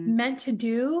meant to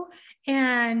do.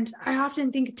 And I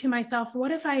often think to myself,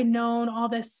 what if I had known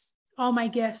all my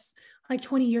gifts like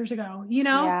 20 years ago,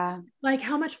 Yeah. like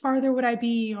how much farther would I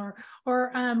be? Or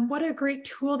what a great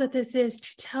tool that this is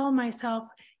to tell myself,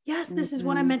 yes, this is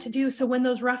what I'm meant to do. So when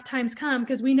those rough times come,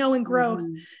 because we know in growth,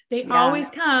 they always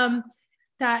come,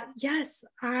 that yes,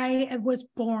 I was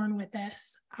born with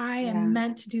this. I am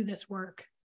meant to do this work.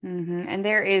 And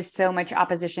there is so much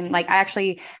opposition. Like I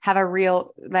actually have a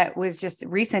reel that was just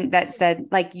recent that said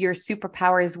like your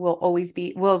superpowers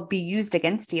will be used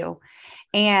against you.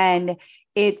 And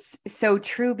it's so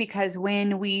true because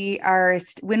when we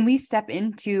step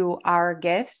into our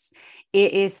gifts,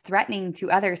 it is threatening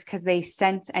to others because they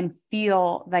sense and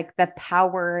feel like the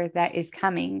power that is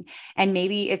coming. And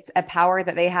maybe it's a power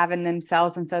that they have in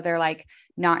themselves. And so they're like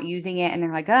not using it. And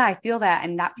they're like, oh, I feel that.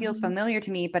 And that feels familiar to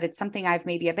me, but it's something I've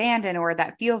maybe abandoned or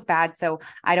that feels bad. So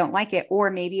I don't like it. Or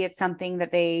maybe it's something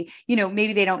that they,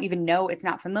 maybe they don't even know it's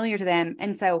not familiar to them.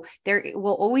 And so there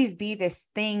will always be this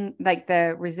thing like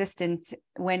the resistance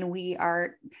when we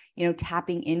are,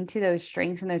 tapping into those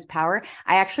strengths and those power.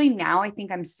 I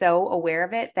think I'm so aware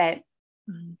of it that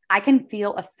I can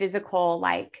feel a physical,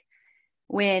 like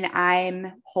when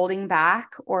I'm holding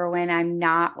back or when I'm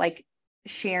not like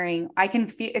sharing, I can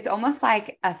feel, it's almost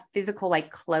like a physical,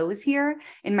 like close here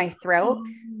in my throat.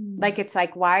 Like, it's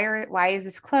like, why is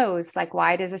this closed? Like,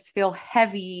 why does this feel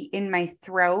heavy in my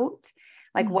throat?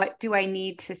 Like, what do I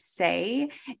need to say?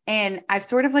 And I've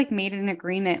sort of like made an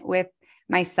agreement with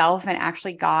myself and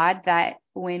actually God that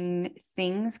when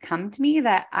things come to me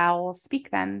that I'll speak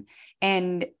them.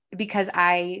 And because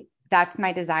that's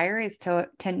my desire is to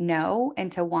know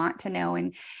and to want to know.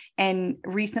 And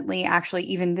recently, actually,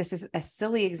 even this is a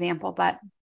silly example, but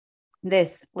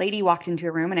this lady walked into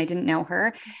a room and I didn't know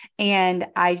her. And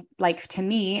I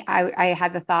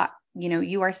had the thought,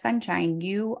 you are sunshine.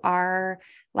 You are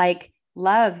like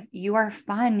love, you are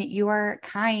fun, you are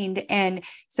kind. And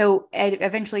so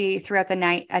eventually throughout the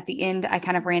night at the end, I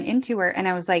kind of ran into her and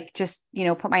I was like, just,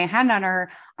 put my hand on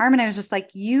her arm. And I was just like,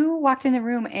 you walked in the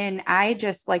room and I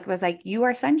just like, was like, you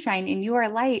are sunshine and you are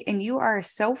light and you are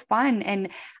so fun. And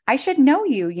I should know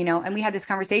you, and we had this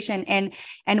conversation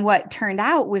and what turned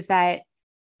out was that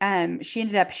she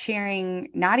ended up sharing,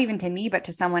 not even to me, but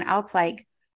to someone else, like,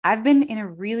 I've been in a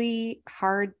really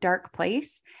hard, dark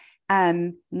place.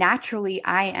 Naturally,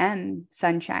 I am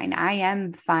sunshine. I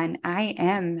am fun. I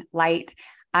am light.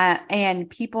 And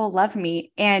people love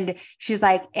me. And she's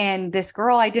like, and this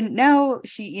girl I didn't know,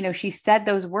 she said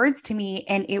those words to me.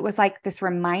 And it was like this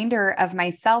reminder of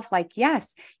myself, like,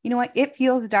 yes, you know what, it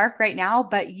feels dark right now,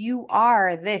 but you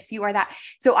are this, you are that.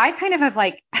 So I kind of have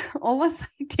like almost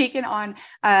like taken on,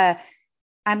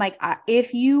 I'm like,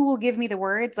 if you will give me the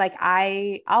words, like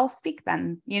I'll speak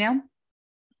them, you know?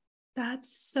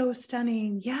 That's so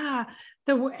stunning. Yeah.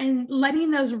 And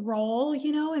letting those roll,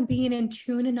 you know, and being in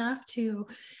tune enough to,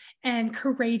 and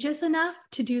courageous enough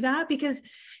to do that, because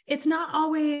it's not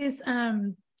always,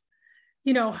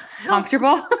 you know,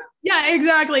 Comfortable. Yeah,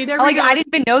 exactly. There we Like, go. I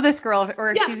didn't even know this girl,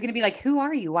 or Yeah. she was going to be like, who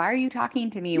are you? Why are you talking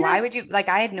to me? Yeah. Why would you, like,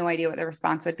 I had no idea what the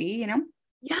response would be, you know?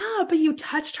 Yeah, but you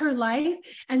touched her life.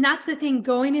 And that's the thing,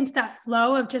 going into that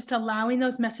flow of just allowing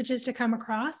those messages to come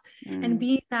across and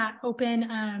being that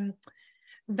open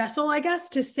vessel, I guess,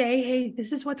 to say, hey,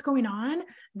 this is what's going on.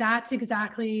 That's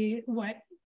exactly what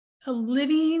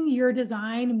living your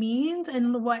design means,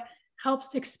 and what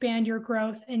helps expand your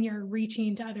growth and your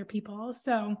reaching to other people.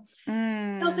 So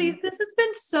Chelsea, this has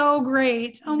been so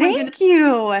great. Oh my goodness. Thank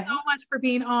you. Thank you so much for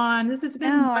being on. This has been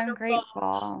No, I'm wonderful.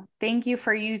 grateful. Thank you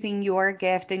for using your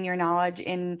gift and your knowledge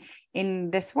in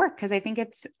this work, because I think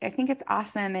it's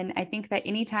awesome. And I think that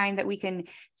anytime that we can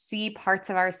see parts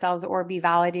of ourselves or be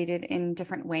validated in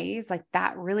different ways, like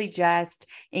that really just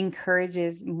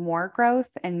encourages more growth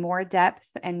and more depth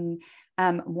and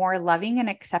more loving and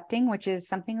accepting, which is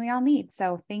something we all need.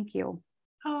 So thank you.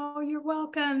 Oh, you're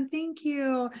welcome. Thank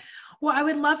you. Well, I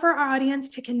would love for our audience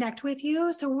to connect with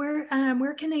you. So where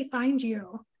can they find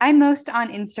you? I'm most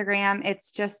on Instagram.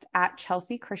 It's just at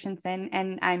Chelsea Christensen,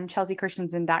 and I'm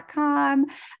chelseachristensen.com.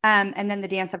 And then the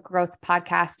Dance of Growth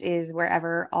podcast is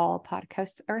wherever all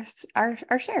podcasts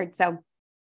are shared. So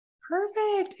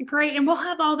Perfect. Great. And we'll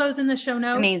have all those in the show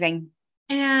notes. amazing.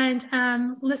 And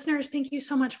listeners, thank you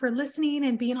so much for listening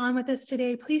and being on with us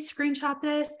today. Please screenshot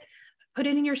this, put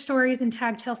it in your stories, and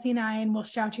tag Chelsea and I, and we'll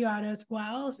shout you out as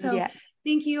well. So yes.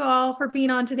 Thank you all for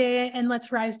being on today, and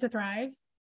let's rise to thrive.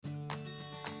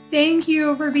 Thank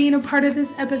you for being a part of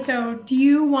this episode. Do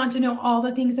you want to know all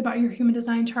the things about your human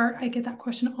design chart? I get that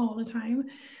question all the time.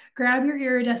 Grab your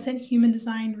iridescent human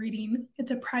design reading.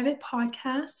 It's a private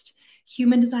podcast,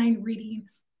 human design reading.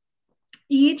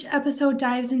 Each episode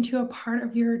dives into a part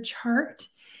of your chart,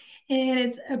 and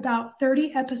it's about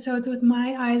 30 episodes with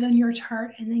my eyes on your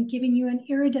chart, and then giving you an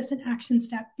iridescent action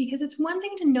step, because it's one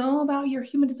thing to know about your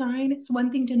human design. It's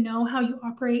one thing to know how you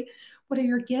operate, what are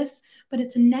your gifts, but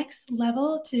it's a next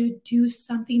level to do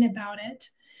something about it.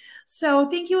 So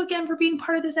thank you again for being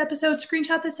part of this episode.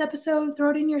 Screenshot this episode, throw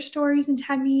it in your stories, and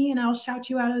tag me, and I'll shout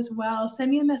you out as well. Send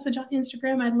me a message on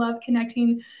Instagram. I love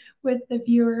connecting with the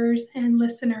viewers and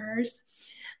listeners.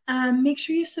 Make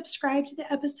sure you subscribe to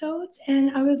the episodes,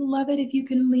 and I would love it if you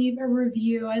can leave a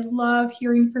review. I love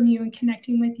hearing from you and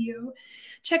connecting with you.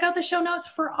 Check out the show notes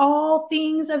for all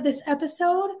things of this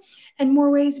episode and more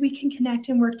ways we can connect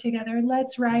and work together.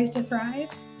 Let's rise to thrive.